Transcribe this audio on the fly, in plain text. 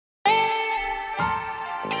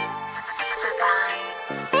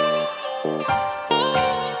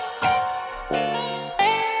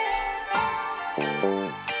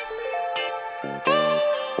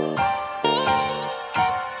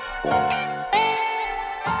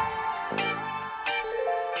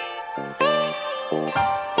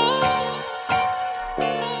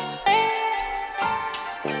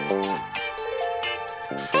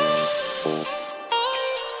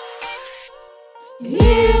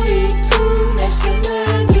e tu nesta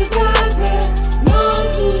madrugada,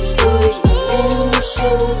 nós os dois vamos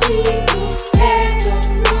sorrindo. É tão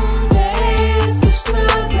longa essa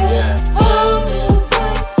estrada, oh meu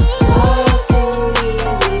bem, só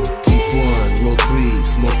fluindo. Keep one, roll three,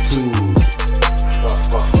 smoke two.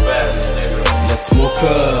 Let's smoke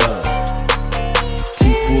up.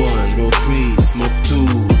 Keep one, roll three, smoke two.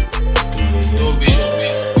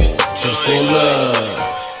 Just roll up.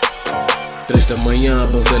 3 da manhã,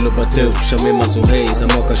 Banzelo bateu. Chamei mais um reis, a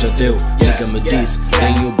moca já deu. Liga me disse,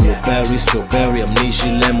 tenho blueberry, strawberry, amnesia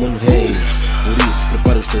e lemon haze. Por isso,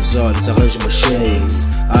 prepara os teus olhos, arranja uma shades.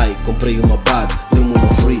 Ai, comprei uma bag, deu-me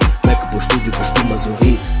uma free. Back pro estúdio, costumas um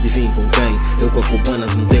hit. Adivinha com quem? Eu com a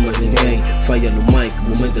cubanas, não tem mais ninguém. Falha no mic, o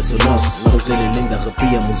momento é só nosso. A voz dele é linda,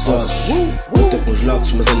 arrepia-me os ossos. Eu tô com os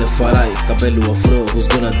locks, mas ele é farai. Cabelo afro, who's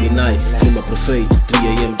gonna deny? Clima perfeito,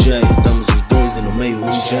 tria e MJ. Estamos os dois e no meio um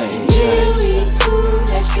J. Eu e tu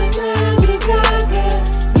nesta madrugada,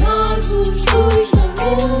 nós os dois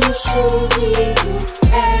vamos sorrindo.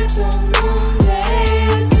 É tão longa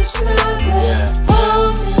essa estrada,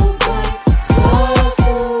 oh meu bem, só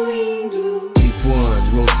fluindo. Keep one,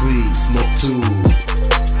 roll three, smoke two.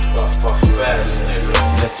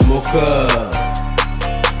 Let's smoke up.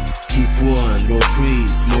 Keep one, roll three,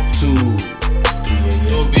 smoke two.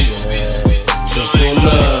 Just roll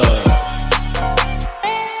up.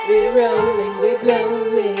 We're rolling, we're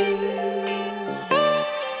blowing,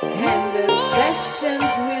 and the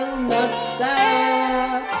sessions will not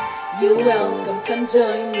stop. You're welcome, come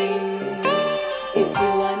join me. If you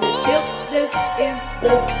wanna chill, this is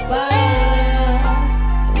the spot.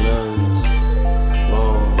 Blunts,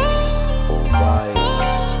 bombs,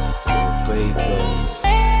 vibes, papers.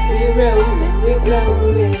 We're rolling, we're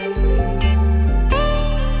blowing,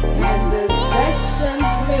 and the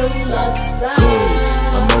sessions will not stop.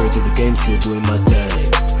 I'm married to the game, still doing my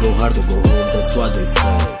thing. Go hard or go home, that's what they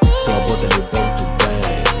say. So I bought a new bang to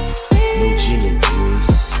bang. No gin and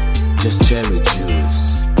juice, just cherry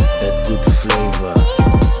juice. That good flavor,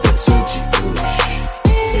 that suji kush.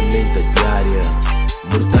 É menta diária,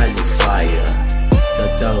 mortalha e faia.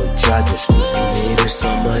 Tatao Jade, as cozinheiras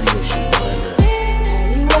são Maria e Joana.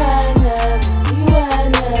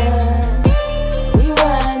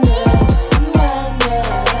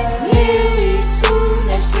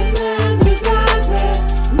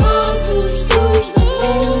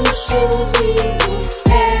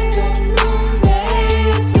 É tão longa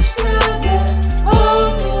essa estrada, oh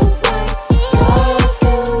meu bem, só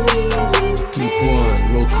fluindo. Keep one,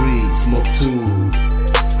 roll three, smoke two.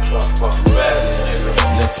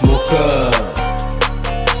 Let's smoke up.